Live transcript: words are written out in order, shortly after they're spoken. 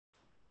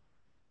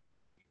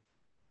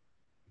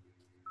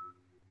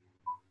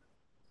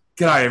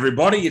G'day,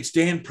 everybody. It's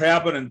Dan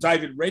Proudman and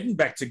David Redden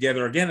back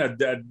together again,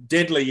 a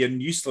deadly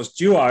and useless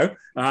duo,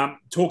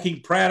 talking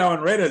Prado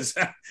and Redders,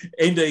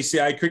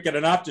 NDCA cricket,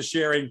 and after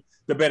sharing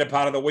the better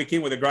part of the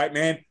weekend with a great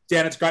man.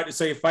 Dan, it's great to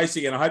see you face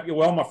again. I hope you're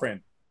well, my friend.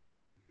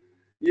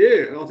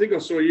 Yeah, I think I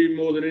saw you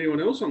more than anyone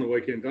else on the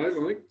weekend, Dave.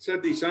 I think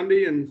Saturday,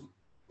 Sunday, and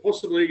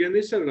possibly again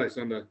this Saturday,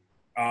 Sunday.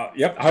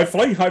 Yep,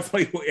 hopefully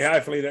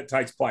that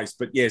takes place.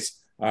 But yes,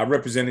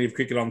 representative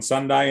cricket on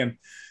Sunday, and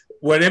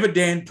whenever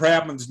Dan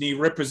Proudman's near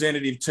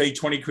representative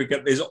T20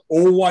 cricket, there's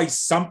always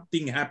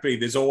something happening.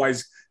 There's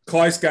always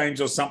close games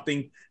or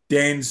something.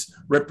 Dan's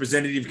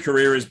representative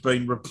career has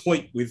been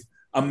replete with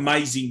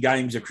amazing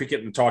games of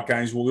cricket and tight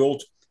games. We'll all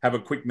have a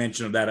quick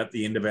mention of that at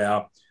the end of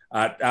our,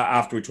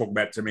 after we talk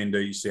about some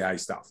NDCA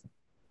stuff.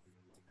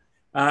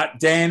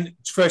 Dan,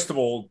 first of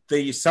all,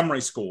 the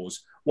summary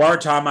scores.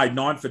 Waratah made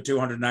 9 for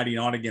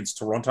 289 against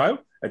Toronto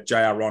at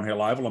JR Ron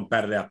Hill Oval and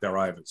batted out their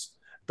overs.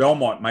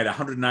 Belmont made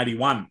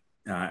 181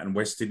 and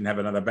West didn't have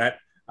another bat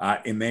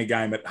in their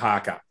game at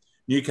Harker.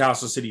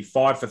 Newcastle City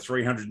 5 for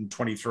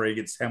 323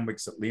 against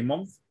Hamwicks at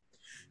Learmonth.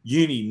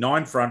 Uni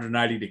 9 for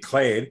 180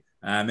 declared,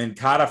 and then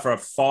Carter for a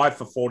 5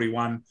 for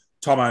 41.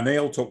 Tom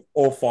O'Neill took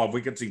all 5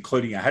 wickets,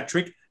 including a hat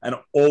trick, and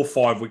all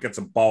 5 wickets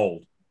are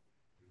bowled.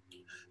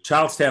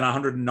 Charlestown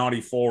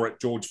 194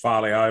 at George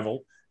Farley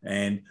Oval,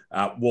 and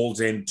Walls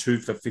End 2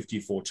 for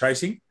 54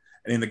 chasing.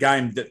 And in the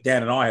game that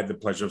Dan and I had the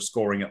pleasure of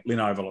scoring at Lynn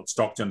Oval at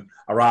Stockton,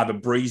 a rather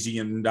breezy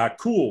and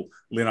cool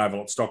Lynn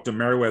Oval at Stockton,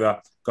 Merriweather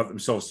got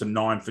themselves to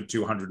 9 for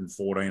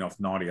 214 off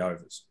 90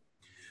 overs.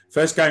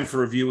 First game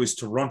for review is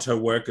Toronto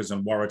Workers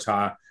and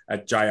Waratah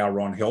at JR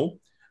Ron Hill.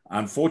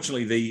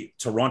 Unfortunately, the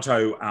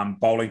Toronto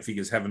bowling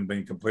figures haven't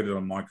been completed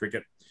on my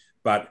cricket,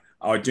 but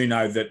I do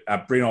know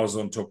that Bryn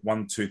Osland took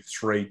 1, 2,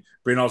 3.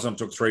 Bryn Osland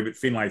took 3, but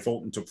Finlay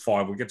Thornton took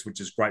 5 wickets,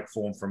 which is great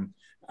form from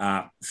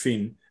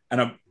Finn.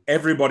 And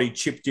everybody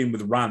chipped in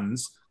with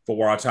runs for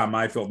Waratah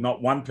Mayfield.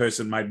 Not one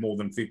person made more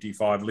than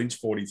 55. Lynch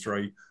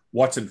 43,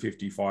 Watson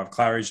 55,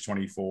 Claridge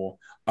 24,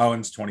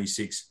 Owens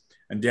 26,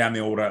 and down the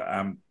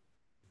order,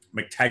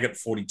 McTaggart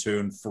 42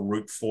 and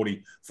Farouk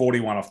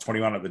 41 off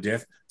 21 at the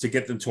death to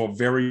get them to a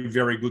very,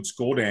 very good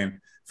score, Dan,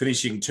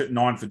 finishing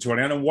 9 for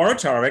 29. And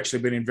Waratah have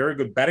actually been in very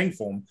good batting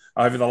form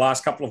over the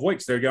last couple of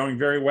weeks. They're going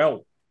very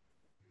well.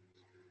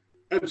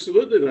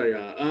 Absolutely they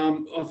are.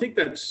 I think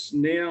that's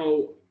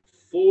now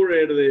 4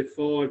 out of their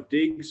 5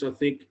 digs. I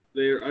think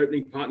their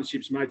opening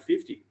partnerships made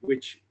 50,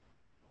 which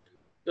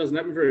doesn't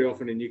happen very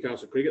often in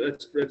Newcastle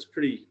cricket. That's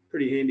pretty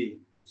handy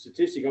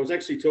statistic. I was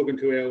actually talking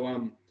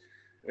to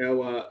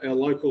our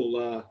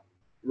local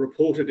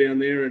reporter down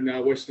there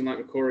in Western Lake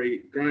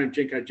Macquarie, Graham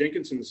Jenko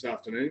Jenkinson, this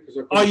afternoon.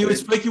 You were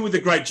speaking with the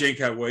great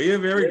Jenko, were you?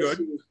 Very good.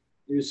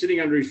 He was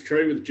sitting under his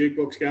tree with the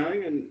jukebox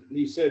going, and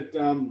he said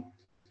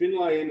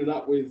Finlay ended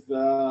up with,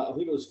 I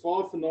think it was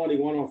 5 for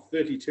 91 off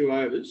 32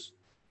 overs.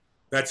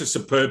 That's a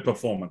superb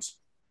performance.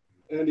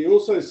 And he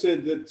also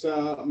said that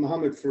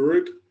Mohamed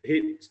Farouk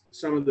hit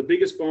some of the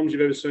biggest bombs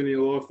you've ever seen in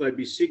your life. They'd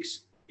be 6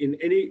 in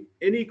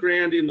any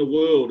ground in the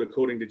world,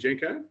 according to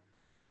Jenko.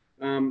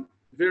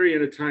 Very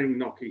entertaining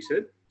knock, he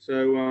said.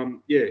 So,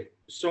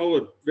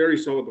 solid, very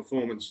solid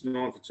performance,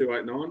 9 for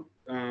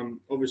 289.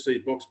 Obviously,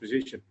 box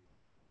position.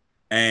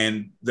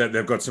 And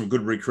they've got some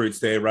good recruits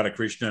there,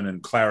 Radhakrishnan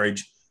and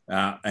Claridge.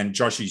 And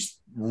Joshi's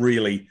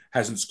really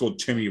hasn't scored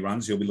too many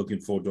runs. He'll be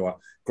looking forward to a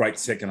great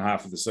second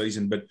half of the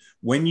season. But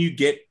when you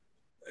get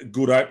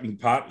good opening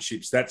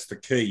partnerships, that's the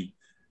key.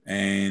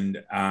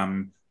 And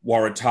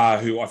Waratah,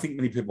 who I think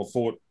many people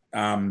thought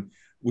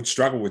would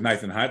struggle with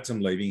Nathan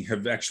Hartson leaving,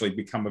 have actually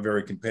become a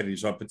very competitive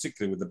side,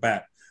 particularly with the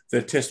bat.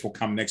 The test will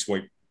come next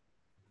week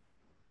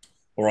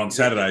or on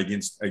Saturday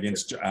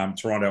against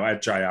Toronto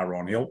at JR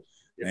Ron Hill.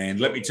 And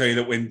let me tell you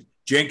that when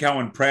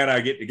Jenko and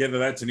Prado get together,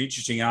 that's an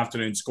interesting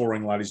afternoon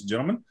scoring, ladies and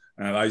gentlemen.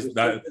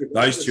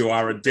 Those two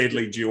are a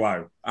deadly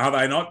duo, are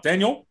they not,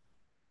 Daniel?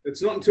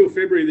 It's not until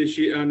February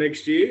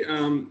next year.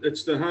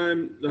 It's the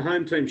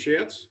home team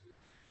shouts.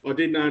 I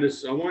did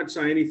notice. I won't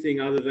say anything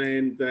other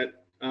than that.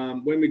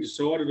 When we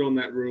decided on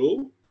that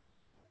rule,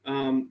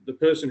 the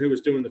person who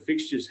was doing the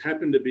fixtures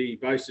happened to be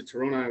based at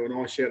Toronto, and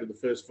I shouted the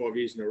first 5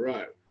 years in a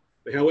row.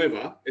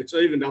 However, it's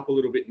evened up a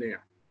little bit now.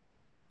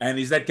 And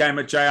is that game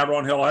at JR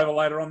Ron Hill Oval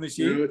later on this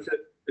year? No,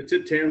 it's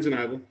at Townsend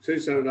Oval. 2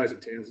 Saturdays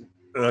at Townsend.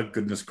 Oh,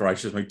 goodness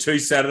gracious me. 2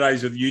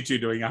 Saturdays with you two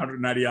doing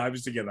 180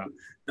 overs together.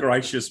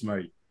 Gracious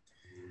me.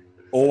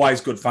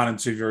 Always good fun and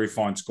 2 very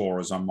fine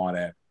scorers, I might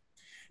add.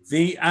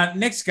 The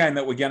next game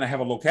that we're going to have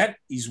a look at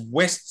is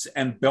Wests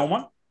and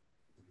Belmont.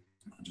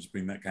 I'll just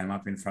bring that game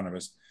up in front of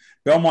us.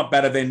 Belmont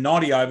batted their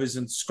 90 overs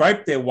and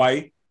scraped their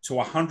way to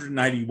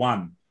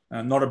 181.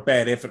 Not a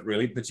bad effort,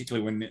 really,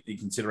 particularly when you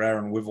consider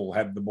Aaron Wivell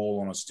had the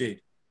ball on a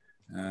stick.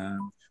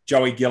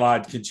 Joey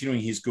Gillard continuing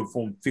his good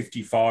form,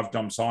 55,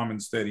 Dom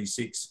Simons,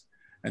 36.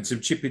 And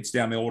some chip hits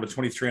down the order,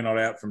 23 not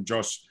out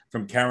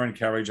from Karen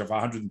Carriage of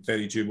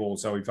 132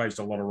 balls. So he faced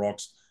a lot of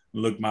rocks.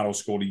 Luke Muddle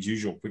scored his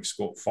usual quick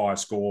score, fire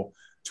score,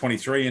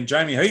 23. And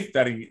Jamie Heath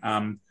batting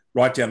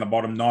right down the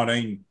bottom,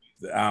 19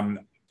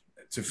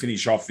 to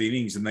finish off the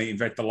innings. And in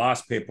fact, the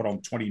last pair put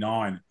on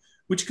 29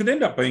 which could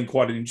end up being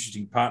quite an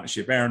interesting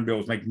partnership. Aaron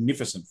Bill's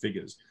magnificent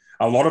figures.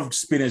 A lot of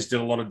spinners did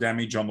a lot of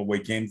damage on the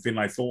weekend.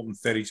 Finlay Thornton,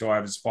 32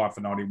 overs, 5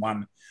 for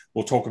 91.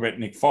 We'll talk about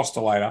Nick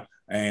Foster later.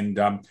 And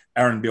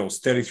Aaron Bills,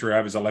 33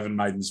 overs, 11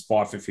 maidens,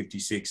 5 for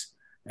 56.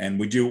 And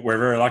we're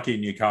very lucky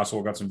in Newcastle.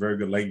 We've got some very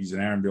good leggies,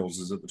 and Aaron Bills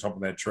is at the top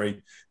of that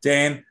tree.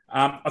 Dan,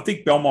 I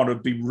think Belmont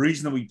would be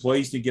reasonably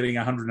pleased in getting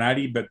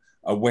 180, but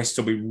West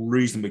will be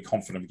reasonably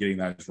confident of getting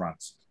those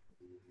runs.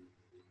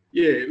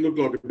 Yeah, it looked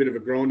like a bit of a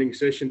grinding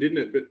session, didn't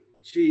it? But,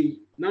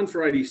 gee, none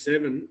for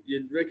 87.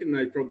 You'd reckon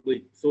they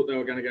probably thought they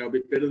were going to go a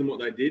bit better than what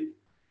they did.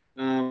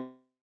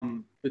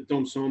 But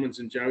Dom Simons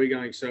and Joey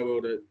going so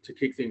well to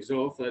kick things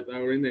off. They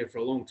were in there for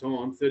a long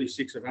time,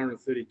 36 of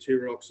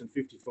 132 rocks and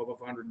 55 of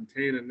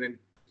 110. And then,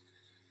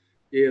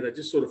 yeah, they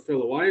just sort of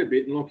fell away a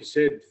bit. And like you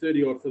said,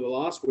 30-odd for the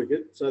last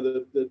wicket. So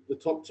the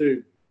top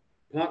two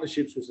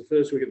partnerships was the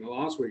first wicket and the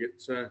last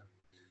wicket. So,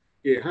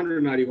 yeah,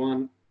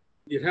 181.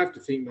 You'd have to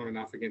think not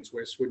enough against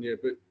West, wouldn't you?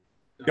 But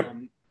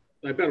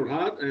they battled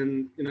hard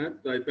and,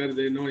 they batted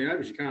their 90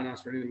 overs. You can't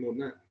ask for anything more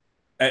than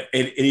that.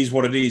 It is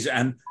what it is.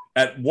 And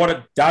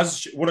what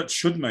it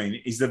should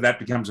mean is that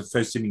becomes a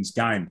first innings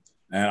game.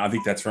 And I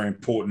think that's very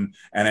important.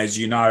 And as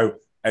you know,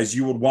 as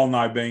you would well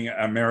know, being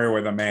a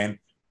Merriweather man,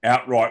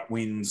 outright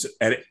wins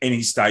at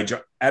any stage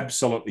are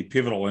absolutely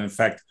pivotal. And in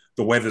fact,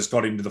 the Weathers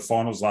got into the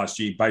finals last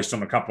year based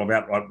on a couple of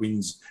outright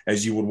wins,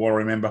 as you would well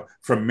remember.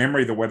 From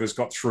memory, the Weathers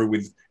got through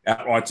with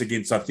outrights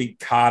against, I think,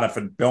 Cardiff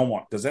and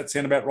Belmont. Does that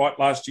sound about right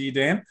last year,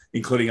 Dan?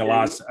 Including a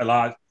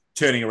large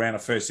turning around a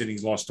first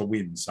innings loss to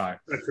win. So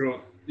that's right.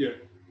 Yeah.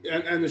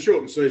 And the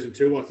shortened season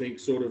too, I think,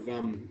 sort of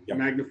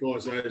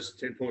magnifies those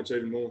 10 points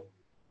even more.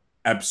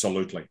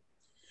 Absolutely.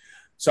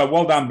 So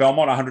well done,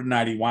 Belmont,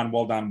 181.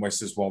 Well done,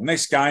 West as well.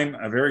 Next game,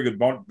 a very good,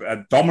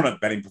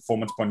 dominant batting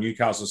performance by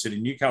Newcastle City.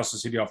 Newcastle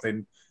City off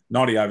then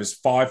 90 overs,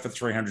 5 for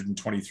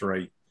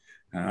 323.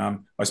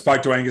 I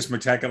spoke to Angus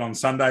McTaggart on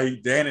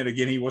Sunday, Dan, and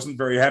again, he wasn't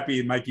very happy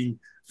in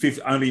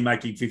only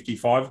making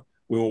 55.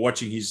 We were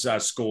watching his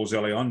scores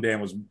early on.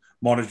 Dan was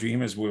monitoring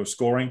him as we were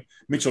scoring.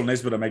 Mitchell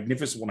Nesbitt, a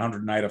magnificent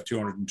 108 off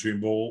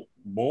 202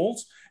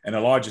 balls, and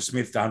Elijah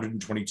Smith,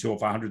 122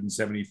 off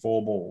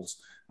 174 balls.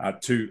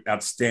 Two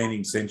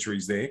outstanding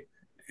centuries there.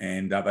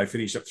 And they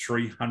finished at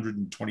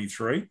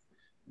 323.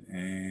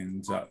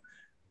 And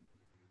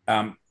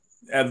a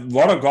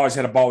lot of guys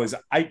had a bowl. There's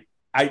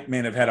eight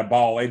men have had a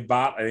bowl. Ed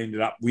Bartlett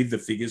ended up with the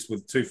figures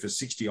with 2 for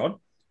 60 odd.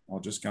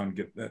 I'll just go and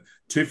get the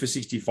 2 for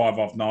 65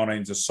 off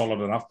 19 is a solid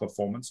enough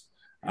performance.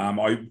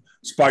 I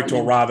spoke to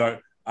a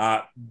rather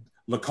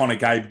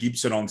laconic Abe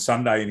Gibson on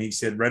Sunday, and he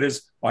said,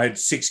 Redders, I had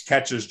 6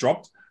 catches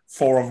dropped,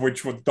 4 of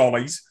which were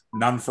dollies,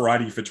 none for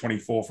 80 for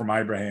 24 from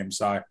Abraham.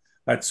 So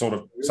that sort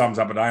of sums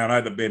up a day. I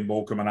know that Ben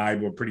Balcombe and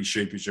Abe were pretty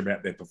sheepish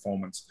about their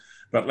performance.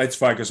 But let's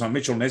focus on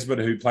Mitchell Nesbitt,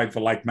 who played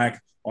for Lake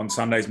Mac on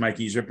Sundays,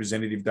 making his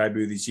representative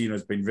debut this year and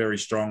has been very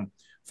strong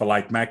for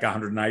Lake Mac,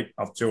 108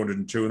 off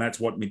 202. And that's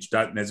what Mitch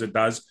Nesbitt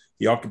does.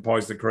 He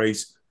occupies the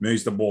crease,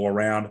 moves the ball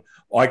around.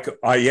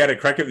 He had a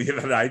crack at the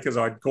other day because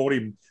I'd called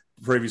him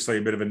previously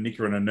a bit of a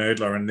nicker and a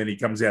nerdler, and then he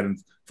comes out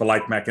for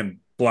Lake Mac and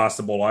blasts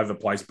the ball over the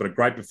place. But a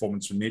great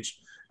performance from Mitch.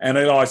 And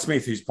Eli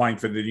Smith, who's playing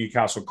for the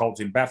Newcastle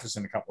Colts in Bathurst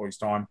in a couple of weeks'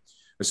 time,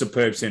 a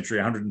superb century,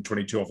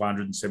 122 off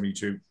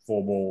 172,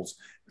 4 balls.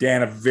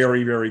 Dan, a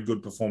very, very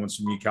good performance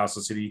from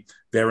Newcastle City.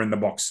 They're in the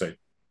box seat.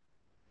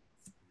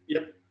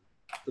 Yep,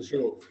 for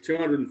sure.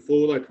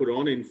 204 they put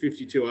on in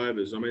 52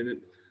 overs. I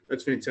mean,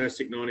 that's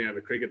fantastic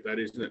 90-over cricket, that,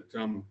 isn't it?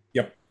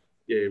 Yep.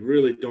 Yeah,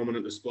 really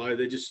dominant display.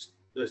 They're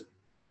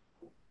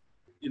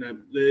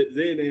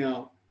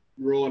now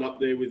right up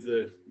there with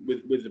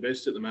the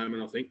best at the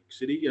moment, I think,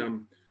 City.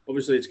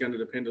 Obviously, it's going to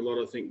depend a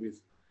lot, I think, with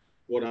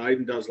what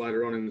Aiden does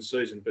later on in the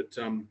season. But,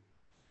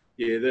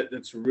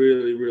 that's a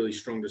really, really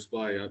strong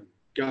display.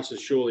 Gus is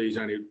surely he's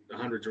only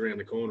 100s around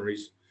the corner.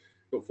 He's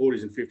got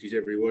 40s and 50s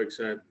every week,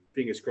 so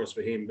fingers crossed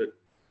for him. But,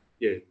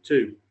 yeah,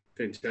 2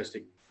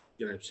 fantastic,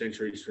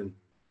 centuries from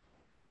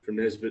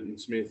Nesbitt and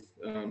Smith.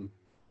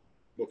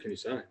 What can you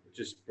say?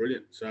 Just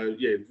brilliant. So,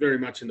 yeah, very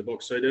much in the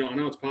box seat. I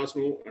know it's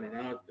passable, and I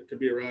know it could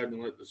be a road and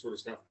all that sort of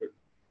stuff, but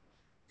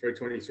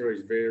 323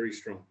 is very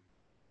strong.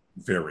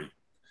 Very.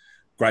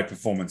 Great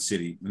performance,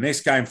 City. The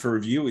next game for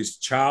review is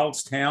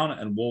Charlestown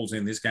and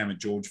Wallsend, this game at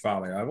George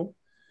Farley Oval.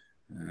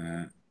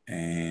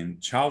 And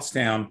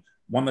Charlestown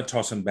won the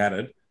toss and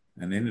batted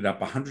and ended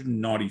up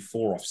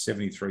 194 off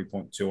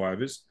 73.2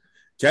 overs.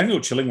 Daniel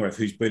Chillingworth,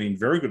 who's been in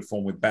very good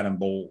form with bat and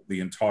ball the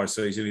entire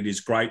season, it is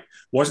great.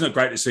 Wasn't it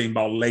great to see him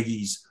bowl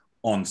leggies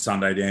on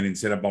Sunday, Dan,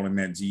 instead of bowling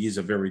meds? He is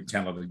a very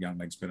talented young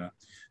leg spinner.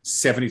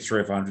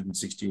 73 off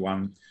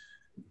 161.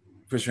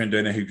 Chris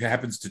Randuna, who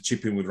happens to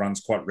chip in with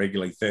runs quite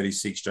regularly,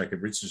 36.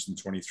 Jacob Richardson,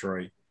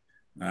 23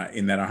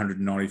 in that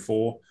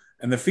 194.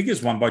 And the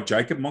figures won by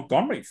Jacob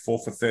Montgomery, 4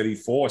 for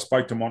 34. I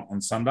spoke to Mont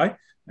on Sunday,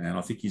 and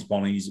I think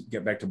he's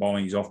get back to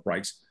bowling his off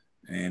breaks.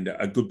 And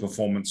a good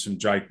performance from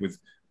Jake with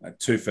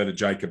 2 for to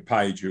Jacob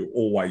Page, who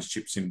always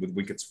chips in with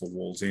wickets for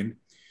Wallsend.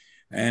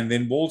 And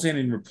then Wallsend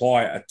in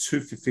reply, a 2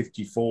 for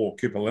 54.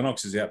 Cooper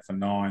Lennox is out for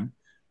 9.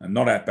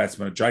 not out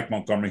batsman, Jake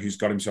Montgomery, who's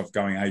got himself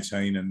going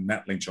 18, and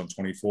Matt Lynch on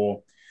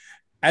 24.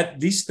 At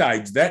this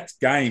stage, that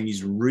game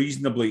is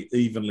reasonably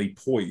evenly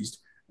poised.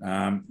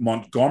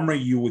 Montgomery,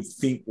 you would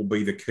think, will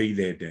be the key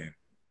there, Dan.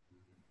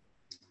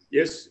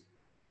 Yes.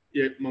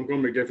 Yeah,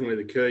 Montgomery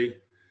definitely the key.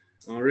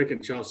 I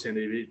reckon Charlestown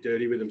are a bit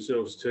dirty with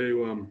themselves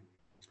too.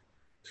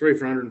 3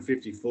 for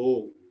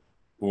 154,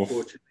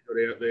 fortunately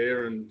got out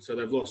there, and so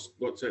they've lost,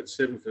 what's that,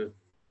 7 for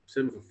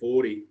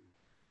 40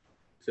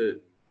 to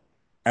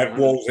at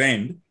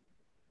Wallsend.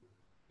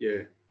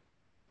 Yeah.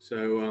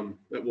 So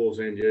at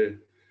Wallsend, yeah.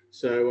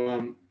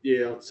 So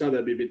I'd say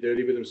they'd be a bit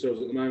dirty with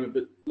themselves at the moment,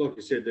 but like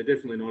I said, they're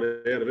definitely not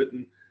out of it.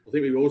 And I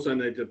think we also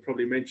need to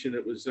probably mention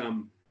it was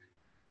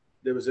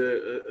there was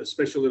a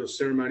special little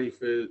ceremony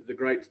for the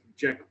great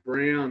Jack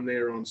Brown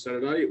there on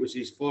Saturday. It was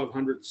his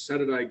 500th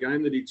Saturday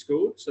game that he'd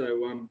scored.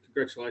 So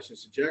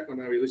congratulations to Jack. I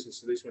know he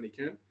listens to this when he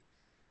can.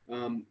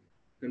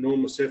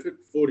 Enormous effort,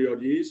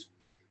 40-odd years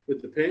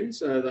with the pen.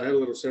 So they had a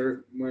little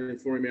ceremony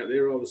for him out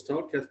there, I was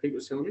told. Kath Pink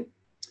was telling me.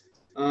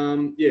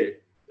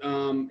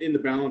 In the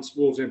balance,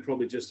 Wallsend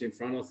probably just in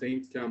front, I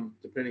think,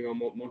 depending on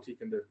what Monty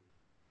can do.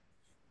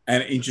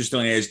 And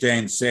interestingly, as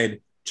Dan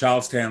said,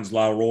 Charlestown's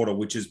lower order,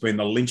 which has been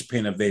the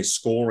linchpin of their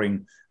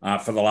scoring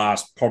for the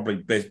last probably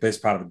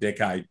best part of a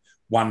decade,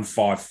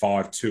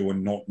 1-5-5-2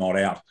 and not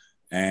out.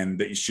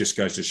 And it just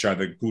goes to show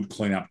the good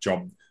clean-up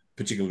job,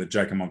 particularly that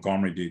Jacob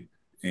Montgomery did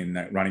in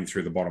running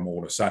through the bottom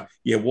order. So,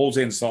 yeah,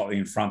 Wallsend slightly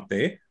in front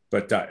there,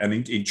 but an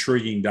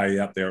intriguing day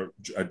out there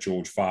at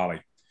George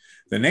Farley.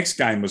 The next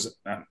game was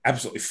an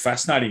absolutely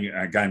fascinating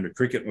game of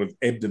cricket with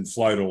ebbed and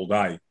flowed all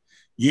day.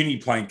 Uni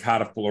playing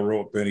Cardiff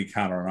Boolaroo at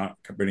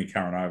Bernie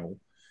Curran Oval.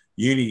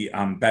 Uni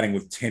batting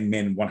with 10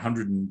 men,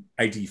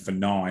 180 for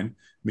 9.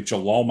 Mitchell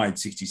Lowell made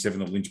 67,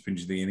 the linchpin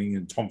of the inning,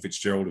 and Tom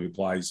Fitzgerald, who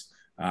plays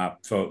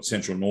for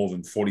Central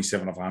Northern,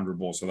 47 off 100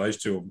 balls. So those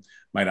two have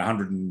made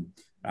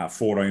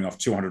 114 off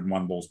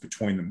 201 balls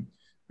between them.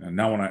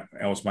 No one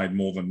else made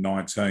more than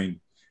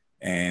 19.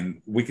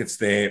 And wickets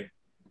there,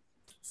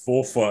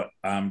 4 for,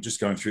 just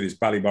going through this,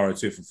 Ballyborough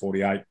 2 for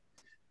 48.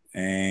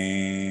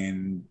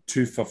 And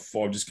 2 for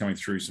 4, just coming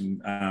through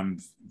some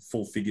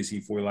full figures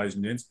here for you, ladies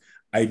and gents.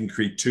 Aidan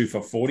Creed 2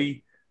 for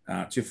 40.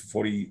 2 for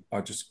 40, I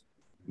just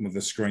move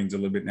the screens a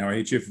little bit now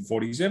here, 2 for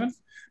 47.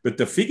 But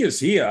the figures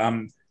here,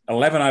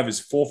 11 overs,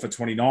 4 for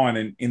 29.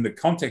 And in the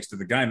context of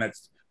the game,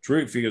 that's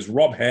terrific figures.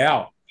 Rob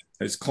Howe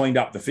has cleaned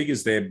up the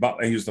figures there,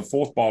 but he was the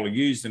fourth bowler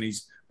used, and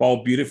he's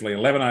bowled beautifully.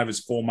 11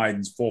 overs, 4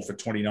 maidens, 4 for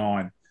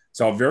 29.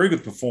 So a very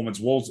good performance.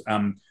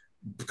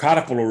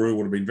 Cardiff Boolaroo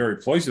would have been very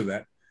pleased with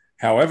that.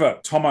 However,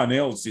 Tom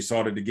O'Neill's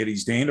decided to get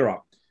his dander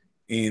up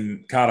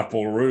in Cardiff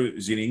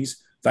Boolaroo's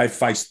innings. They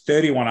faced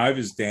 31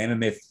 overs, Dan,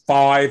 and they're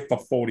 5 for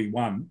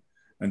 41.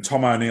 And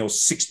Tom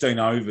O'Neill's 16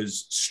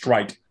 overs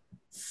straight,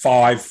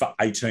 5 for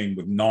 18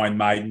 with 9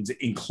 maidens,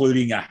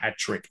 including a hat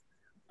trick.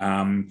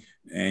 And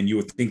you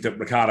would think that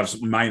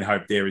Ricardo's main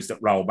hope there is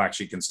that Raoul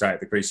Bakshi can stay at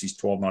the crease. He's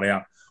 12 not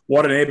out.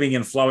 What an ebbing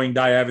and flowing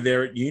day over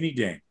there at Uni,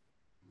 Dan.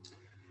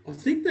 I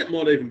think that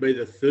might even be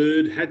the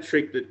third hat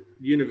trick that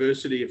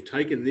University have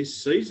taken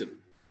this season.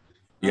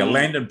 Yeah,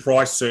 Landon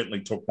Price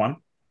certainly took one.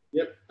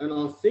 Yep, and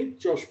I think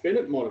Josh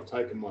Bennett might have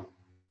taken one.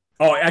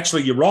 Oh,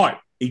 actually, you're right.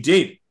 He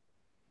did.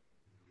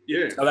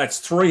 Yeah. So that's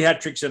 3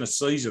 hat tricks in a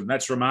season.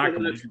 That's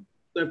remarkable.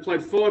 They've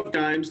played 5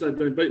 games. They've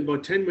been beaten by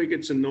 10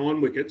 wickets and 9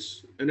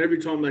 wickets. And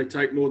every time they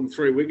take more than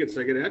 3 wickets,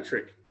 they get a hat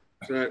trick.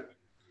 So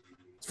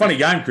it's funny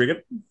game,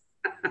 cricket.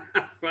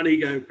 Funny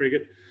game,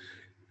 cricket.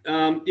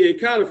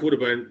 Cardiff would have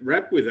been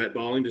wrapped with that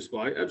bowling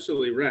display.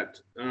 Absolutely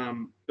wrapped.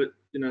 But,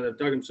 they've dug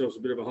themselves a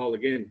bit of a hole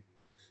again.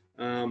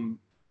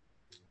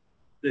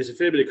 There's a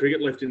fair bit of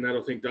cricket left in that,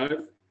 I think,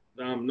 Dave.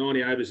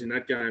 90 overs in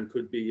that game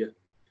could be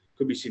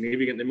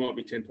significant. There might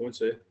be 10 points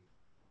there.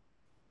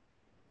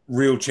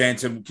 Real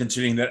chance of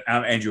considering that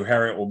Andrew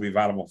Harriott will be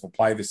available for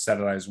play this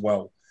Saturday as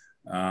well.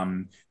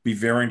 Be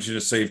very interested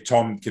to see if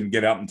Tom can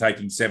get up and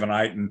taking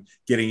 7-8 and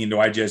getting into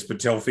Ajaz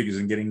Patel figures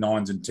and getting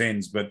 9s and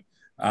 10s. But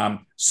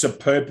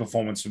superb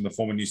performance from the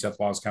former New South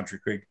Wales Country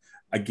Cricket.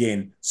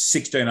 Again,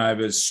 16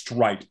 overs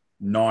straight,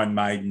 9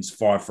 maidens,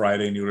 5 for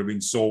 18. He would have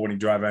been sore when he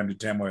drove home to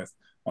Tamworth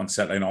on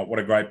Saturday night. What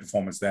a great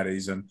performance that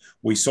is. And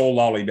we saw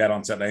Lowley bat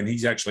on Saturday, and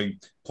he's actually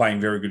playing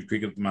very good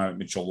cricket at the moment,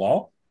 Mitchell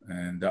Lowell.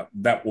 And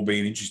that will be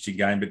an interesting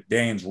game. But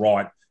Dan's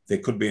right. There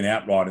could be an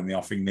outright in the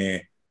offing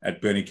there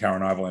at Bernie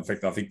Curran Oval. In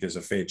fact, I think there's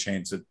a fair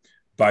chance that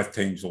both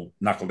teams will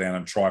knuckle down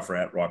and try for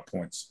outright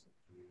points.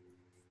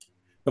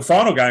 The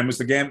final game was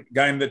the game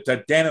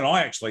that Dan and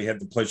I actually had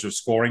the pleasure of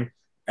scoring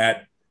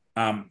at,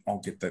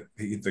 I'll get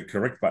the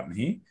correct button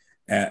here,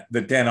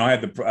 that Dan and I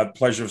had the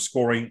pleasure of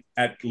scoring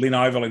at Lynn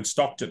Oval in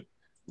Stockton,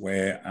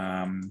 where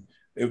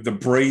the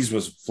breeze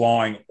was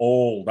flying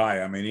all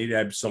day. I mean, it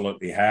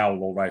absolutely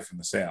howled all day from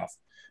the south.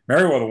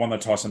 Merriweather won the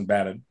toss and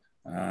batted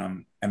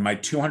and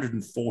made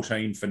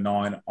 214 for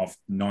 9 off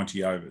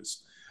 90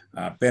 overs.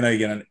 Ben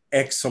Egan, an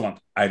excellent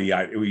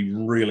 88. He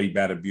really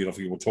batted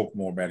beautifully. We'll talk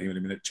more about him in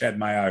a minute. Chad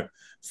Mayo,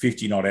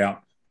 50 not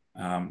out.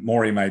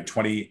 Morey made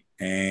 20,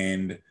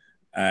 and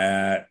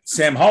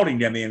Sam Holding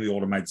down the end of the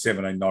order made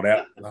 17 not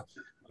out.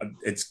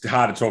 It's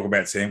hard to talk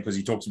about Sam because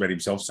he talks about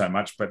himself so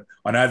much, but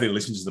I know that he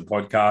listens to the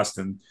podcast,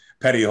 and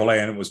Paddy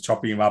Holland was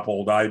chopping him up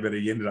all day, but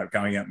he ended up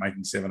going out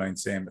making 17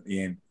 Sam at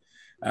the end.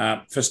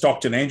 For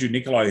Stockton, Andrew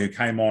Nicolai, who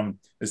came on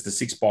as the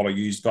sixth bowler,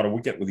 got a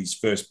wicket with his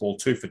first ball,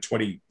 2 for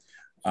 20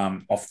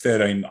 off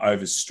 13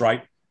 overs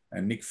straight.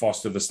 And Nick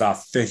Foster, the star,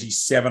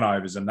 37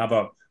 overs,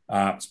 another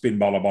spin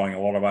bowler bowling a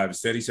lot of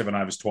overs, 37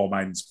 overs, 12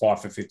 maidens,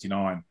 5 for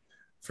 59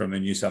 from the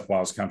New South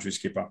Wales country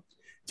skipper.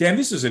 Dan,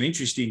 this is an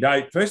interesting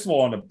day. First of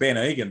all, on to Ben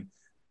Egan.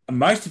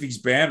 Most of his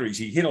boundaries,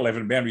 he hit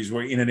 11 boundaries,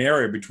 were in an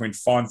area between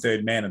fine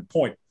third man and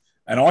point.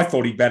 And I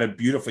thought he batted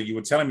beautifully. You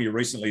were telling me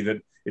recently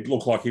that it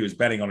looked like he was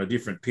batting on a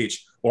different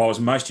pitch. Well, I was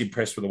most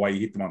impressed with the way he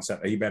hit them on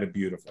Saturday. He batted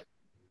beautifully.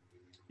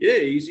 Yeah,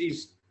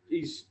 he's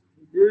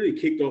really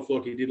kicked off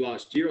like he did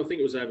last year. I think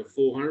it was over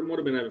 400, might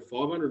have been over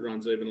 500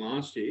 runs even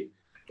last year.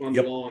 On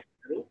the line.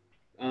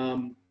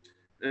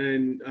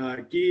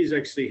 Gears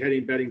actually had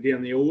him batting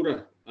down the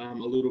order a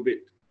little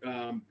bit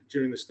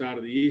during the start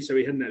of the year, so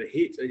he hadn't had a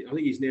hit. I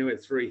think he's now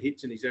had 3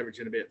 hits and he's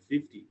averaging about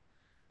 50.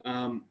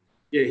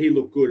 He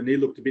looked good and he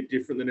looked a bit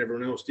different than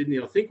everyone else, didn't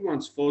he? I think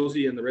once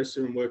Fozzie and the rest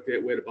of them worked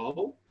out where to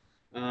bowl,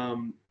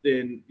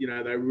 then,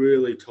 they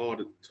really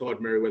tied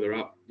Merriweather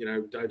up.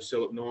 Dave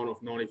Sell at 9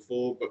 off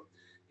 94, but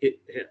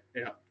hit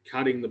out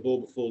cutting the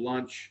ball before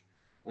lunch.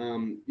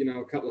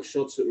 A couple of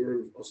shots that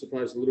were, I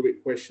suppose, a little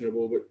bit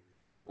questionable, but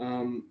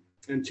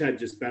and Chad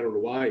just battled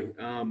away.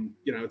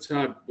 It's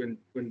hard when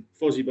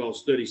Fozzie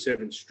bowls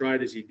 37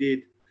 straight as he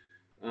did,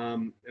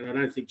 and I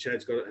don't think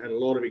Chad's had a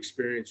lot of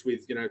experience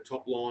with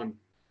top line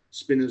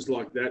spinners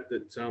like that.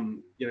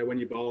 When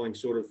you're bowling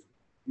sort of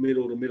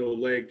middle to middle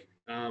leg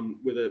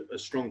with a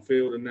strong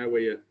field and know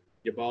where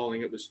you're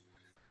bowling, it was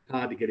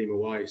hard to get him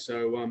away.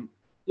 So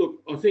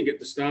look, I think at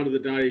the start of the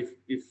day,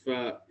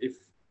 if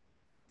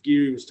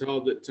Geary was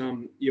told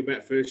that you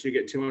bat first, you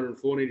get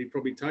 240, he'd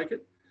probably take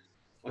it.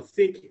 I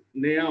think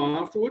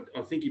now afterward,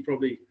 I think he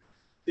probably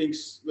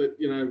thinks that,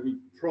 we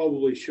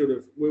probably should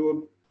have. We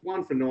were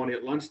 1 for 90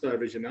 at lunch, though,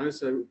 as you know.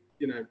 So,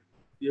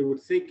 you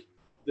would think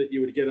that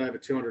you would get over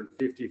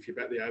 250 if you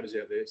bat the overs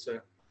out there. So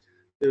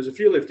there was a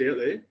few left out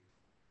there.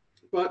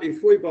 But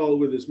if we bowl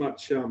with as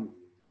much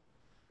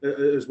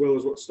as well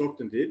as what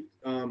Stockton did,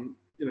 then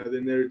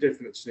they're a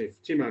definite sniff.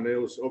 Tim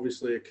O'Neill's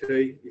obviously a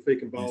key. If he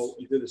can bowl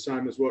and do the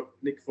same as what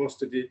Nick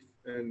Foster did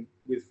and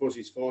with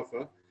Fozzie's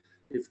Pfeiffer,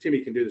 if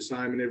Timmy can do the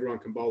same and everyone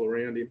can bowl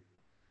around him,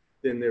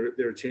 then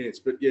they're a chance.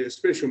 But yeah,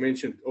 special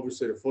mention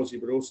obviously to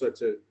Fozzie, but also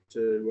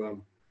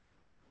to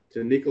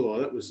Nicolai.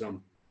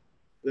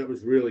 That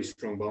was really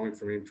strong bowling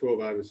from him. 12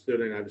 overs,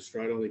 13 overs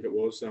straight, I think it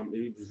was.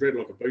 He was red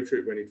like a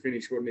beetroot when he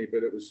finished, wasn't he?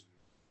 But it was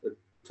a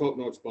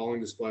top-notch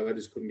bowling display. They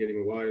just couldn't get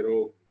him away at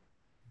all.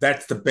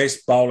 That's the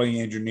best bowling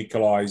Andrew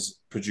Nicolai's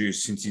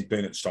produced since he's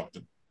been at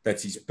Stockton.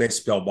 That's his best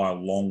spell by a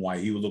long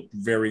way. He looked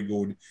very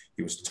good.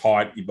 He was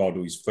tight. He bowled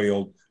to his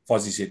field.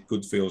 Fozzie said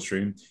good fields for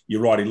him.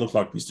 You're right. He looked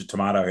like Mr.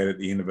 Tomato Head at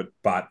the end of it,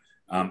 but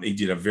he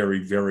did a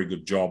very, very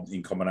good job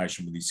in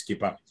combination with his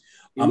skipper.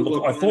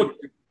 Look, I thought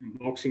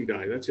Boxing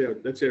Day. That's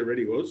how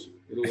ready he was.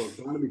 It looked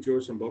like Barnaby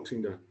Joyce on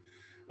Boxing Day.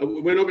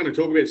 We're not going to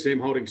talk about Sam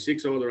Holding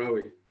 6 either, are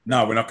we?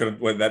 No, we're not going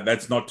to. Well,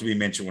 that's not to be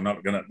mentioned. We're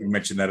not going to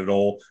mention that at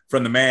all.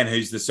 From the man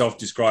who's the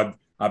self-described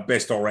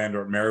best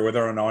all-rounder at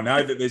Merriweather, and I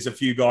know that there's a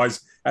few guys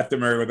at the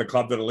Merriweather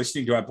Club that are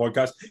listening to our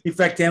podcast. In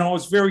fact, Dan, I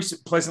was very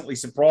pleasantly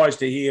surprised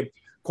to hear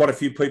quite a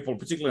few people,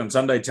 particularly on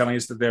Sunday, telling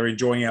us that they're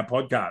enjoying our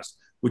podcast,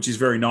 which is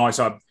very nice.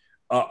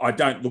 I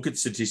don't look at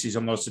statistics.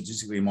 I'm not a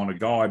statistically minded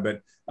guy,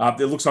 but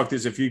it looks like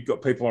there's a few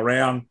people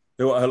around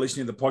who are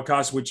listening to the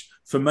podcast, which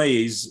for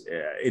me is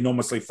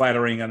enormously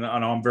flattering, and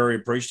I'm very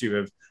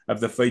appreciative of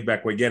the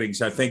feedback we're getting.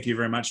 So thank you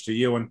very much to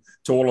you and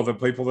to all of the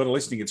people that are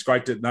listening. It's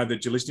great to know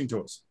that you're listening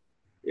to us.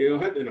 Yeah, I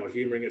hope they're not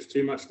humouring us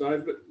too much,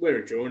 Dave, but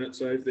we're enjoying it.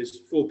 So if there's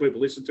 4 people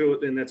listen to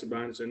it, then that's a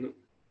bonus, isn't it?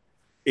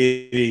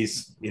 It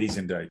is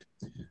indeed.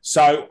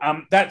 So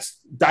that's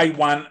day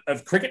 1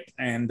 of cricket.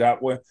 And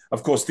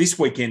of course, this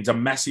weekend's a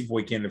massive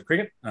weekend of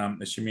cricket,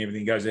 assuming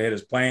everything goes ahead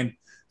as planned.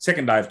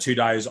 Second day of 2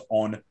 days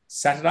on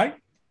Saturday.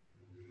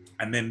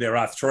 And then there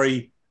are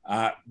 3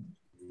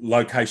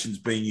 locations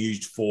being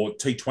used for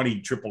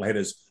T20 triple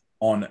headers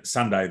on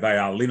Sunday. They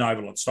are Lynn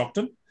Oval at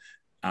Stockton,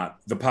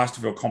 the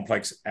Pasterville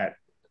Complex at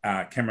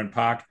Cameron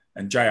Park,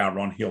 and J.R.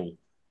 Ron Hill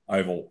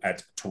Oval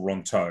at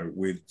Toronto,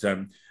 with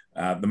the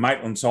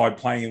Maitland side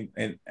playing,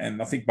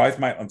 and I think both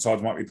Maitland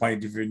sides might be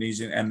playing different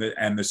venues,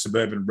 and the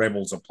Suburban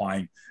Rebels are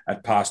playing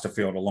at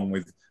Pasterfield along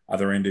with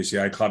other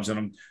NDCA clubs.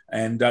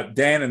 And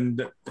Dan,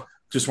 and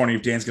just wondering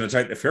if Dan's going to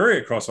take the ferry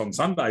across on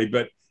Sunday,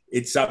 but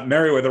it's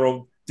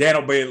Merriweather. Dan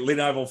will be at Lynn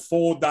Oval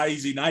 4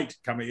 days in 8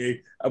 coming here.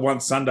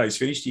 Once Sunday's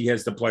finished, he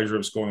has the pleasure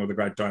of scoring with the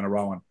great Dana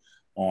Rowan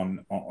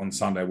on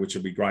Sunday, which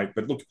will be great.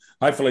 But look,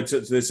 hopefully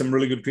there's some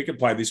really good cricket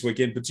play this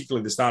weekend,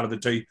 particularly the start of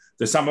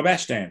the Summer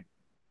Bash, Dan.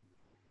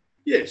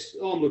 Yes,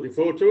 I'm looking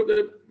forward to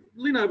it.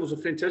 Lynn Oval's a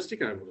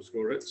fantastic oval to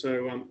score at,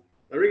 so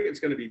I reckon it's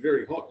going to be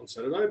very hot on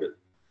Saturday, but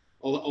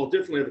I'll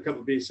definitely have a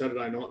couple of beers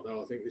Saturday night,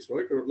 though, I think, this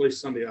week, or at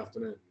least Sunday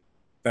afternoon.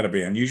 That'd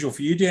be unusual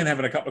for you, Dan,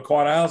 having a couple of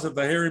quiet hours at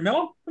the Hairy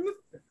Melon.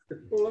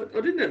 Well,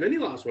 I didn't have any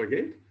last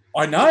weekend.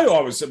 I know.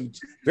 I was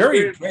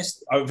very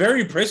impressed.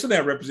 Very impressed with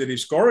our representative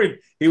scorer.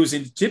 He was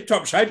in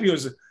tip-top shape. He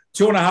was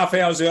 2.5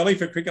 hours early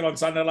for cricket on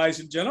Sunday, ladies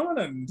and gentlemen,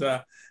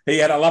 and he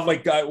had a lovely.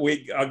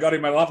 I got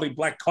him a lovely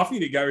black coffee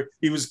to go.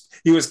 He was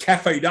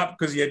caffeined up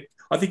because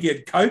I think he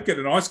had Coke and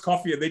an iced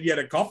coffee, and then you had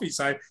a coffee.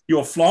 So you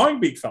were flying,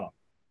 big fella.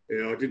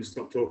 Yeah, I didn't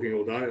stop talking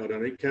all day. I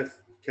don't think Kath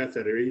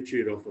had her ear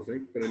chewed off, I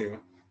think. But anyway.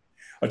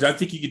 I don't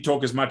think he could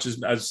talk as much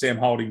as Sam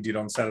Holding did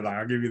on Saturday.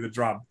 I'll give you the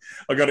drum.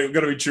 I've got to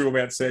be true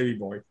about Sammy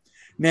boy.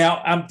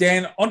 Now,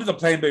 Dan, onto the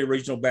Plan B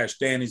Regional Bash.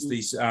 Dan is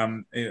this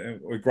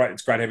great.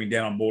 It's great having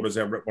Dan on board as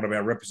one of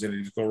our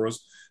representative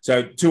scorers.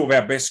 So two of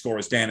our best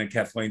scorers, Dan and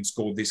Kathleen,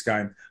 scored this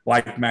game,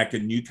 Lake Mac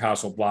and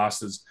Newcastle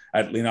Blasters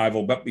at Lynn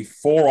Oval. But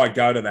before I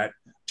go to that,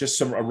 just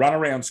some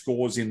run-around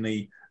scores in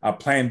the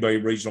Plan B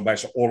Regional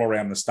Bash all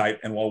around the state.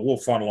 And we'll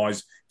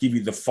finalise, give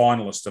you the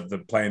finalist of the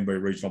Plan B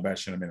Regional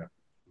Bash in a minute.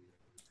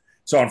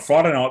 So on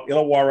Friday night,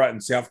 Illawarra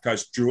and South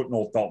Coast drew at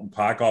North Dalton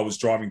Park. I was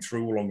driving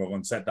through Wollongong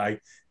on Saturday,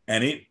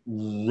 and it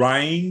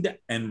rained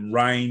and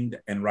rained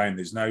and rained.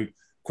 There's no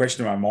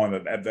question in my mind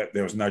that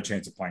there was no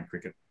chance of playing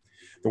cricket.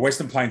 The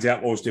Western Plains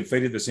Outlaws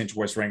defeated the Central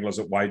West Wranglers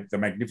at the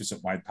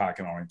magnificent Wade Park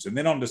in Orange. And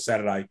then on to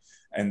Saturday,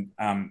 and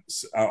on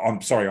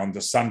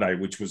to Sunday,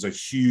 which was a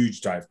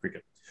huge day of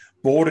cricket.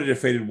 Border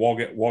defeated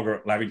Wagga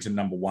at Lavington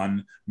number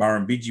 1.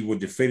 Murrumbidgee were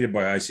defeated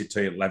by ACT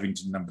at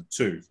Lavington number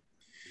 2.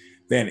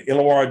 Then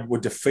Illawarra were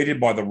defeated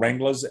by the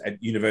Wranglers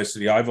at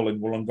University Oval in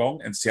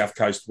Wollongong, and South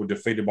Coast were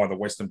defeated by the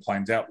Western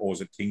Plains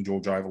Outlaws at King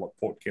George Oval at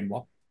Port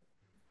Kembla.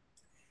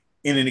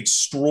 In an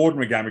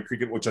extraordinary game of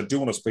cricket, which I do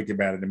want to speak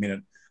about in a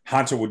minute,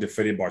 Hunter were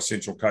defeated by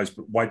Central Coast,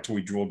 but wait till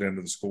we drill down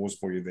to the scores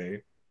for you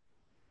there.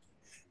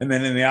 And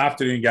then in the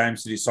afternoon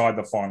games to decide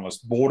the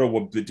finalists, Border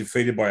were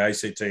defeated by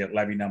ACT at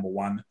Lavy number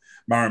 1.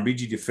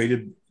 Murrumbidgee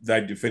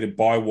defeated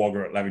by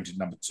Wagga at Lavington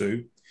number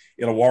 2.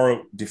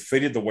 Illawarra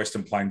defeated the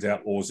Western Plains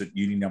Outlaws at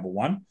Uni number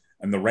 1,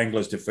 and the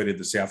Wranglers defeated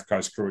the South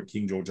Coast Crew at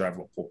King George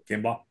Oval at Port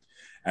Kembla.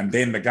 And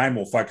then the game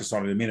we'll focus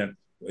on in a minute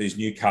is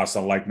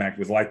Newcastle Lake Mac,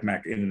 with Lake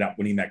Mac ended up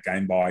winning that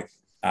game by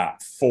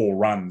 4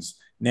 runs.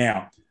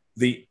 Now,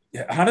 the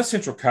Hunter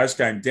Central Coast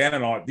game, Dan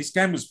and I, this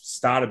game was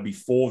started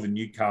before the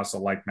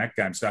Newcastle Lake Mac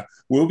game, so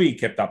we'll be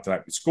kept up to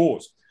date with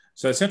scores.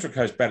 So Central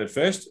Coast batted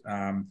first.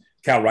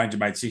 Cal Ranger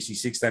made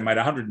 66. They made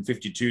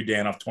 152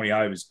 down off 20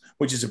 overs,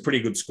 which is a pretty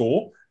good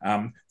score.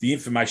 The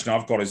information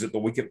I've got is that the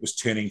wicket was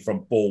turning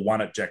from ball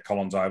 1 at Jack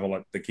Collins Oval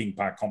at the King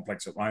Park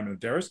Complex at Raymond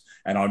and Terrace,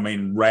 and I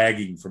mean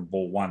ragging from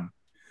ball 1.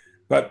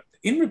 But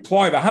in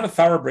reply, the Hunter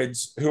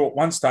Thoroughbreds, who at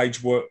one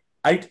stage were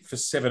 8 for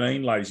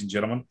 17, ladies and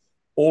gentlemen,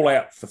 all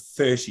out for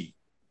 30.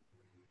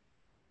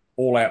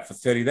 All out for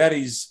 30. That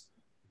is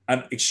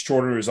an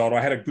extraordinary result.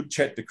 I had a good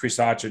chat to Chris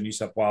Archer, New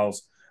South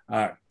Wales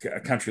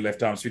country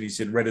left arm spinner. He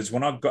said, Redders,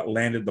 when I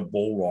landed the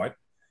ball right,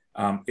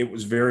 it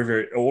was very,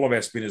 very, all of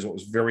our spinners, it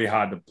was very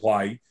hard to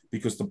play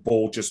because the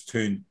ball just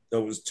turned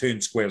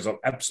square. It was an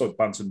absolute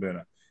Bunsen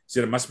burner. He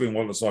said it must have been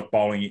what it was like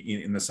bowling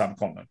in the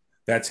subcontinent.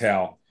 That's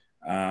how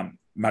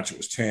much it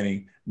was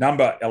turning.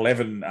 Number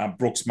 11,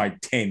 Brooks made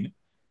 10,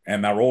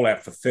 and they were all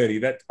out for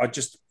 30.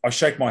 I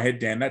shake my head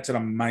down. That's an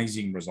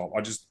amazing result.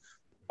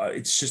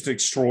 It's just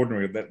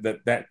extraordinary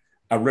that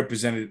a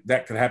representative,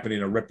 that could happen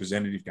in a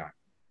representative game.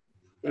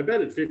 They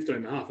batted 15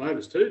 and a half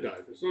overs too, Dave.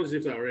 It's not as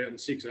if they were out in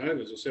 6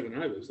 overs or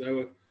 7 overs. They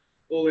were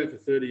all out for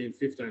 30 and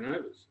 15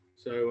 overs.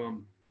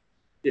 So,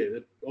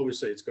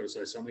 obviously it's got to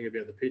say something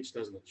about the pitch,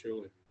 doesn't it,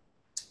 surely?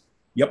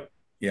 Yep.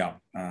 Yeah,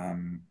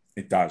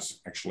 it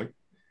does, actually.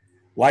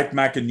 Lake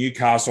Mac and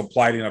Newcastle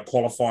played in a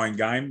qualifying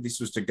game.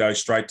 This was to go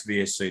straight to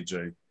the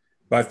SCG.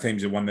 Both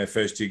teams had won their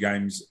first 2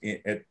 games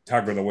at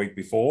Tuggerah the week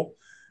before.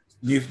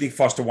 Nick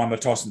Foster won the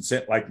toss and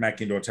sent Lake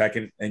Mac into attack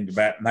and into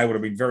bat, and they would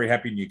have been very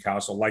happy,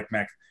 Newcastle. Lake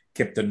Mac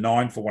kept a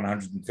 9 for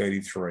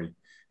 133.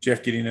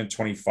 Jeff Gideon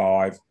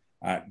 25.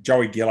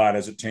 Joey Gillard,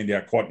 as it turned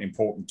out, quite an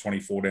important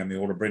 24 down the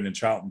order. Brendan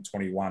Charlton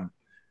 21,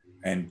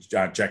 and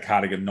Jack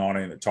Hardigan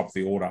 19 at the top of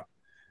the order.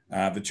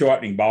 The 2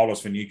 opening bowlers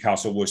for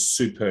Newcastle were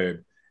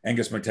superb.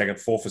 Angus McTaggart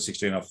 4 for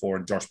 16 off 4,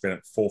 and Josh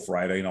Bennett 4 for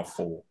 18 off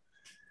 4.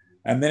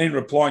 And then in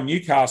reply,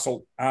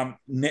 Newcastle,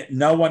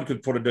 no one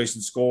could put a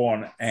decent score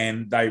on,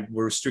 and they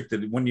were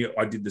restricted.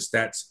 I did the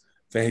stats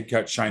for head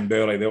coach Shane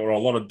Burley, there were a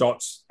lot of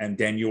dots, and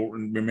Dan, you'll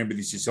remember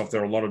this yourself,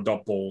 there were a lot of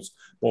dot balls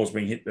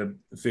being hit the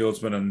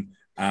fieldsman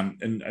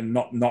and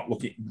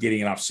not getting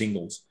enough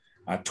singles.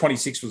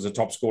 26 was the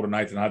top score to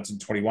Nathan Hudson,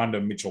 21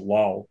 to Mitchell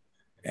Lowell,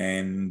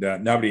 and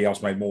nobody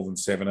else made more than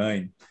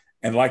 17.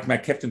 And Lake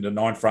Mac kept him to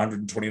 9 for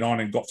 129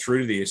 and got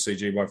through to the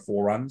SCG by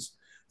 4 runs.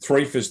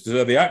 3 for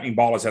the opening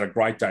bowlers had a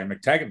great day.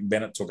 McTaggart and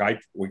Bennett took 8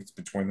 wickets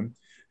between them.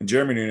 And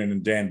Jeremy Noonan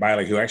and Dan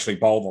Bailey, who actually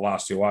bowled the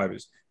last 2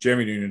 overs.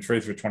 Jeremy Noonan 3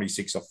 for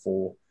 26 off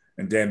 4,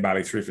 and Dan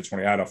Bailey 3 for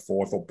 28 off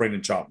 4. I thought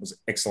Brendan Charlton was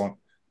excellent,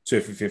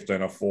 2 for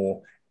 15 off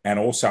 4. And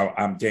also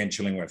Dan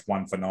Chillingworth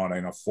 1 for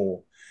 19 off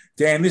 4.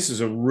 Dan, this is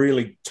a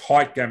really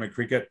tight game of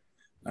cricket.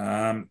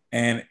 And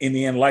in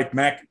the end, Lake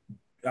Mac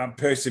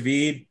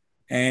persevered.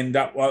 And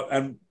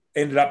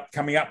ended up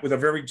coming up with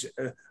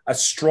a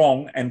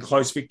strong and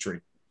close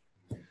victory.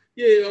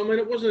 Yeah, I mean,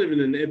 it wasn't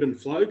even an ebb and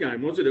flow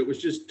game, was it? It was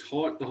just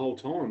tight the whole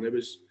time. There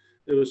was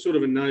sort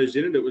of a nose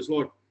in it. It was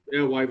like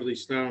our Waverley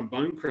Star and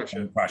Bone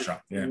Crusher.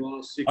 Yeah.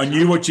 Last 6 I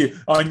knew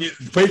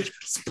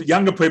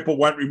younger people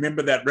won't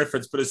remember that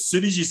reference, but as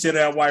soon as you said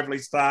our Waverley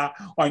Star,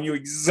 I knew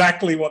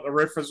exactly what the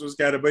reference was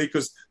going to be,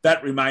 because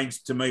that remains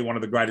to me one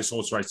of the greatest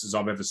horse races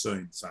I've ever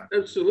seen. So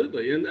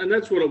absolutely, and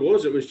that's what it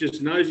was. It was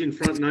just nose in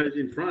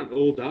front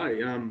all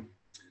day.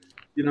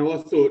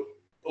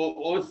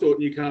 I thought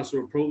Newcastle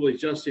were probably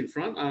just in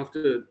front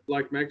after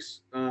Blake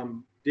Mack's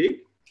dig.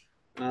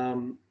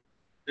 And,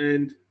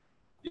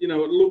 it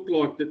looked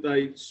like that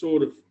they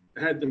sort of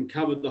had them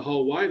covered the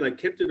whole way. They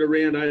kept it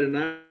around 8 and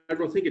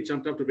over. I think it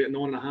jumped up to about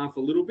 9.5 a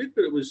little bit,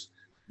 but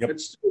it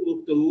still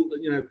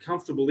looked,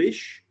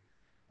 comfortable-ish.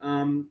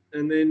 And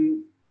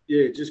then,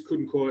 just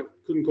couldn't quite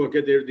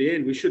get there at the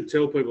end. We should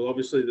tell people,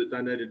 obviously, that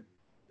they needed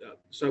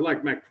so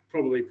Lake Mac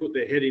probably put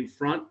their head in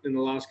front in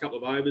the last couple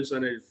of overs. They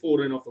needed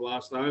 14 off the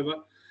last over.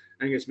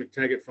 Angus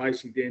McTaggart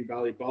facing Dan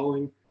Bailey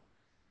bowling.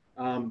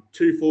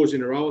 2 fours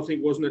in a row, I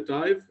think, wasn't it,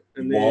 Dave?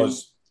 And then,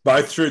 was.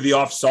 Both through the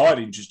offside,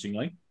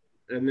 interestingly.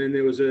 And then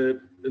there was and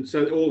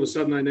so all of a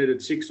sudden they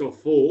needed 6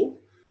 off 4.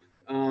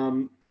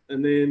 And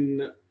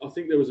then I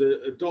think there was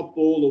a dot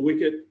ball, a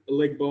wicket, a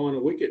leg bye and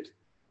a wicket.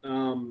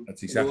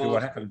 That's exactly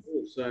what happened.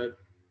 So,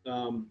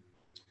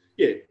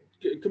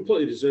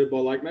 completely deserved by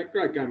Lake Mac.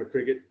 Great game of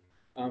cricket.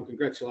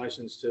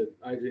 Congratulations to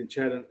Adrian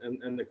Chadd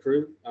and the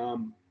crew.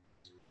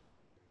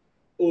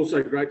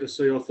 Also great to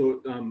see, I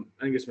thought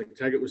Angus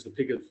McTaggart was the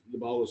pick of the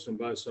bowlers from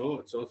both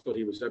sides. I thought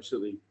he was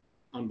absolutely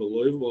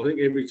unbelievable. I think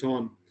every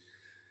time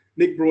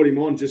Nick brought him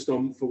on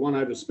for 1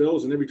 over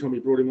spells, and every time he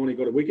brought him on, he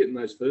got a wicket in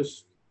those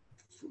first,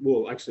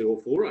 actually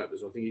all 4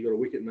 overs. I think he got a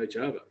wicket in each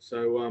over.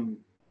 So,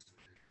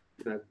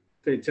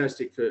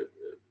 fantastic for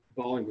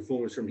bowling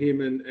performance from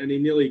him. And he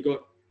nearly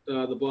got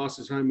the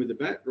Blasters home with the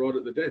bat right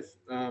at the death.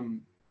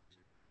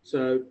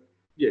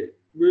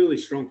 Really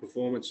strong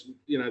performance.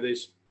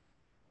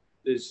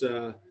 There's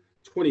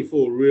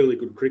 24 really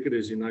good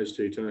cricketers in those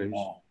 2 teams.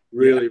 Oh,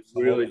 really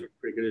good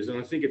cricketers. And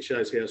I think it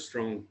shows how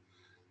strong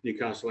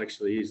Newcastle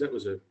actually is. That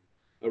was a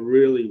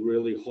really,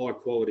 really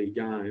high-quality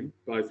game,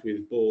 both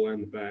with ball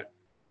and the bat.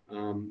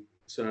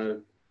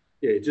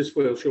 Just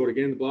fell short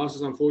again, the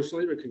Blasters,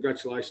 unfortunately. But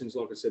congratulations,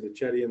 like I said, to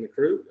Chatty and the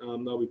crew.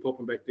 They'll be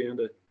popping back down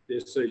to the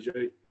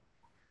SCG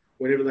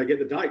whenever they get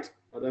the date.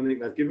 I don't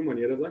think they've given one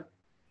yet, have they?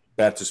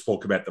 About to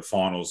talk about the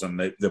finals and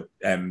the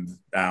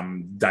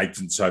dates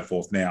and so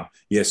forth now.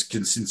 Yes,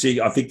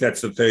 I think that's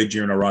the 3rd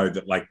year in a row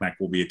that Lake Mac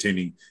will be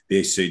attending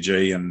the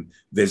SCG, and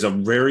there's a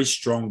very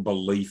strong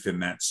belief in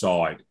that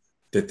side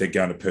that they're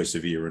going to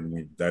persevere and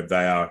win.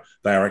 They are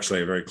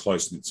actually a very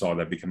close-knit side.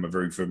 They've become a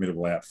very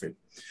formidable outfit.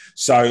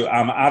 So,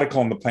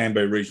 article on the Plan B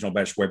Regional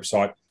Bash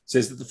website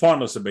says that the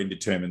finalists have been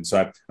determined.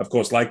 So, of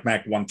course, Lake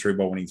Mac won through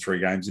by winning 3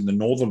 games. In the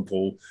Northern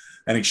Pool,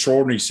 an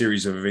extraordinary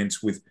series of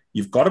events with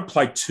you've got to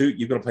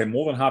play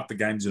more than half the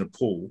games in a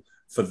pool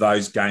for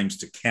those games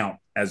to count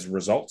as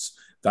results.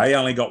 They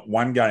only got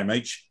 1 game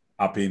each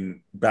up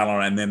in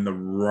Ballarat, and then the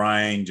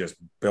rain just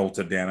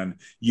belted down. And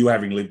you,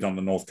 having lived on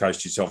the North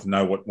Coast yourself,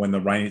 know when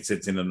the rain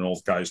sets in the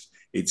North Coast,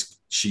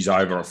 she's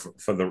over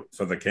for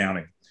the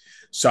counting.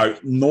 So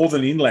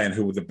Northern Inland,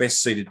 who were the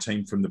best seeded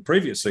team from the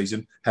previous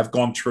season, have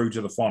gone through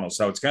to the final.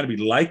 So it's going to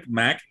be Lake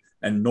Mac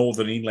and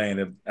Northern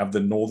Inland of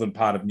the northern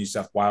part of New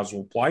South Wales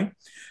will play.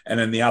 And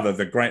then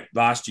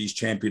last year's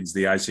champions,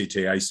 the ACT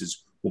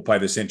Aces, will play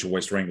the Central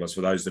West Wranglers. For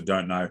those that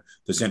don't know,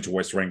 the Central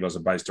West Wranglers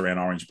are based around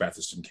Orange,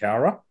 Bathurst and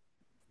Cowra,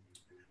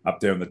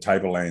 up there in the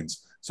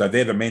Tablelands. So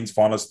they're the men's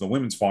finalists, the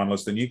women's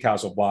finalists. The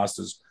Newcastle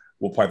Blasters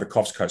will play the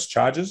Coffs Coast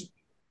Chargers,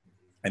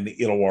 and the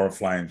Illawarra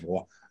Flames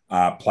will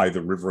play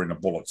the Riverina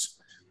Bullets.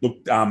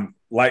 Look,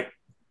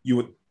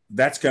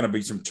 that's going to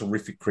be some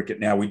terrific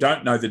cricket. Now, we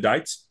don't know the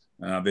dates.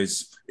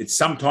 It's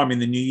sometime in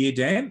the new year,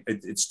 Dan.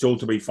 It's still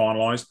to be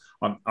finalised.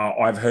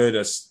 I've heard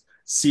a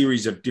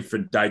series of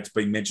different dates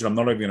being mentioned. I'm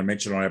not even going to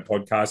mention it on our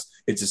podcast.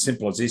 It's as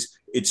simple as this.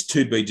 It's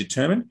to be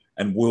determined,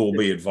 and will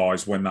be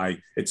advised when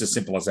it's as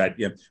simple as that.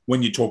 Yeah.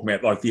 When you're talking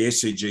about like the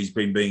SCG's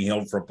being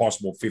held for a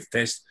possible 5th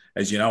test,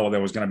 as you know, or there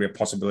was going to be a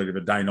possibility of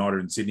a day-nighter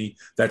in Sydney.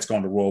 That's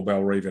gone to Royal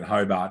Bellerive and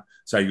Hobart.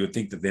 So you would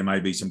think that there may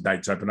be some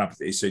dates open up at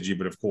the SCG,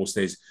 but of course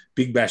there's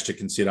Big Bash to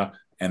consider.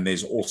 And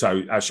there's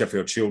also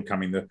Sheffield Shield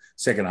coming the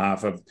second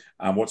half of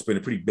what's been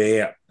a pretty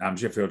bare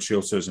Sheffield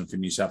Shield season for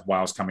New South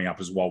Wales coming up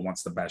as well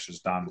once the Bash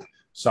is done.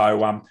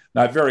 So,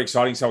 very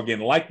exciting. So,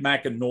 again, Lake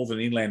Mac and Northern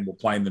Inland will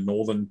play in the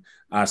Northern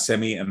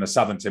semi, and the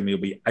Southern semi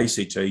will be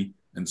ACT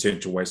and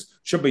Central West.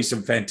 Should be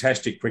some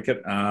fantastic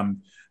cricket.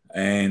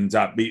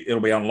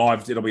 It'll be on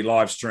live. It'll be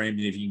live streamed.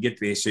 And if you can get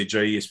to the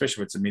SCG,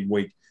 especially if it's a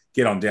midweek,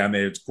 get on down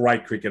there. It's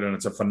great cricket and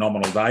it's a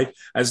phenomenal day.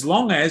 As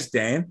long as,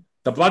 Dan,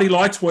 the bloody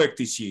lights work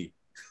this year.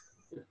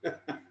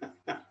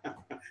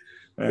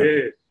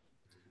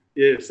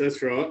 Yes,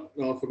 that's right.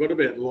 I forgot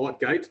about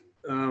Lightgate.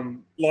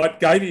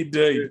 Lightgate,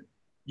 indeed.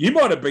 You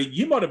might have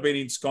been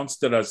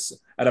ensconced at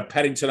a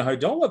Paddington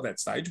hotel at that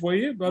stage, were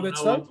you? By that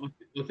stage,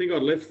 I think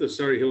I'd left the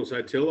Surrey Hills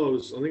Hotel. I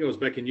think I was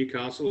back in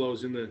Newcastle. I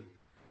was in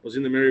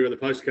the Merriweather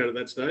postcode at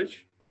that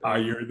stage. Oh,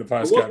 you're in the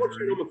postcode. I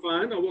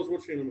was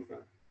watching it on my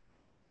phone.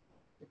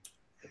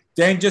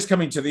 Dan, just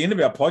coming to the end of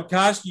our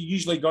podcast, you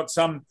usually got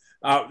some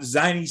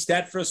zany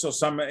stat for us or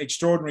some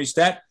extraordinary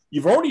stat.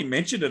 You've already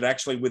mentioned it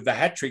actually with the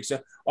hat tricks.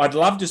 I'd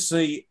love to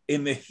see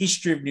in the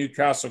history of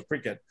Newcastle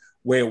cricket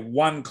where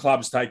one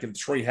club's taken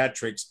 3 hat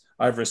tricks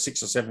over a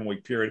 6 or 7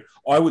 week period.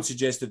 I would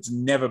suggest it's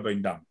never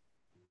been done.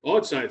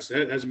 I'd say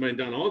it hasn't been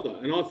done either.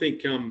 And I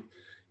think,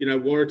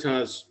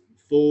 Waratah's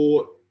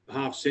 4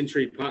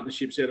 half-century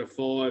partnerships out of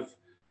 5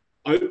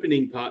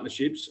 opening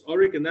partnerships, I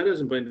reckon that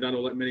hasn't been done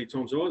all that many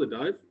times either,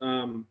 Dave.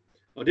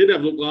 I did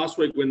have a look last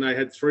week when they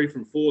had 3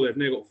 from 4. They've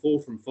now got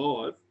 4 from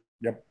 5.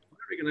 Yep. I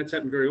reckon that's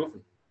happened very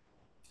often.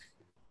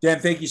 Dan,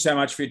 thank you so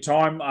much for your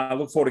time. I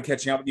look forward to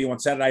catching up with you on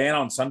Saturday and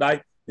on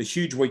Sunday. The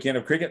huge weekend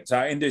of cricket. So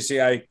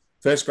NDCA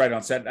first grade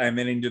on Saturday and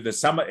then into the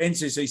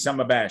NCC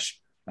Summer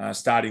Bash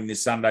starting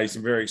this Sunday.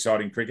 Some very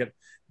exciting cricket.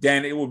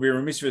 Dan, it would be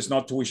remiss of us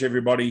not to wish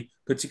everybody,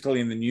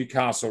 particularly in the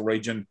Newcastle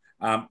region,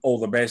 all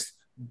the best.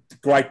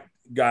 Great,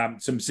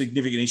 some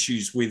significant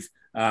issues with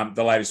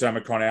the latest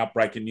Omicron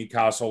outbreak in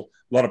Newcastle.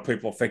 A lot of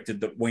people affected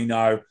that we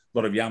know, a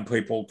lot of young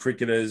people,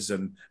 cricketers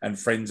and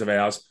friends of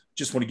ours.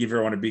 Just want to give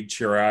everyone a big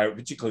cheerio,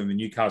 particularly in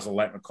the Newcastle,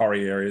 Lake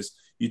Macquarie areas.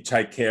 You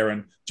take care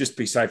and just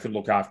be safe and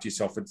look after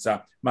yourself. It's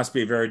must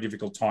be a very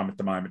difficult time at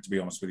the moment, to be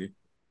honest with you.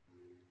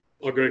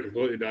 I agree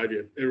completely, Dave.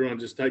 Yeah. Everyone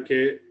just take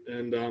care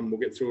and we'll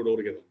get through it all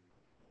together.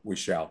 We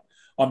shall.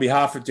 On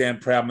behalf of Dan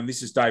Proudman,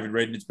 this is David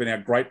Redden. It's been our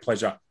great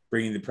pleasure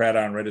bringing the Proud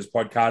Owner Redders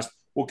podcast.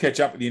 We'll catch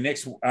up with you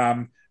next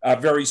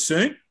very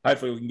soon.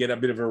 Hopefully we can get a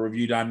bit of a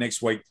review done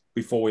next week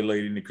before we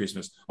lead into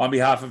Christmas. On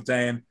behalf of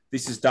Dan,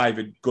 this is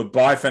David.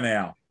 Goodbye for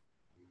now.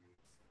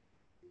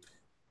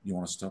 You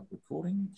want to stop recording?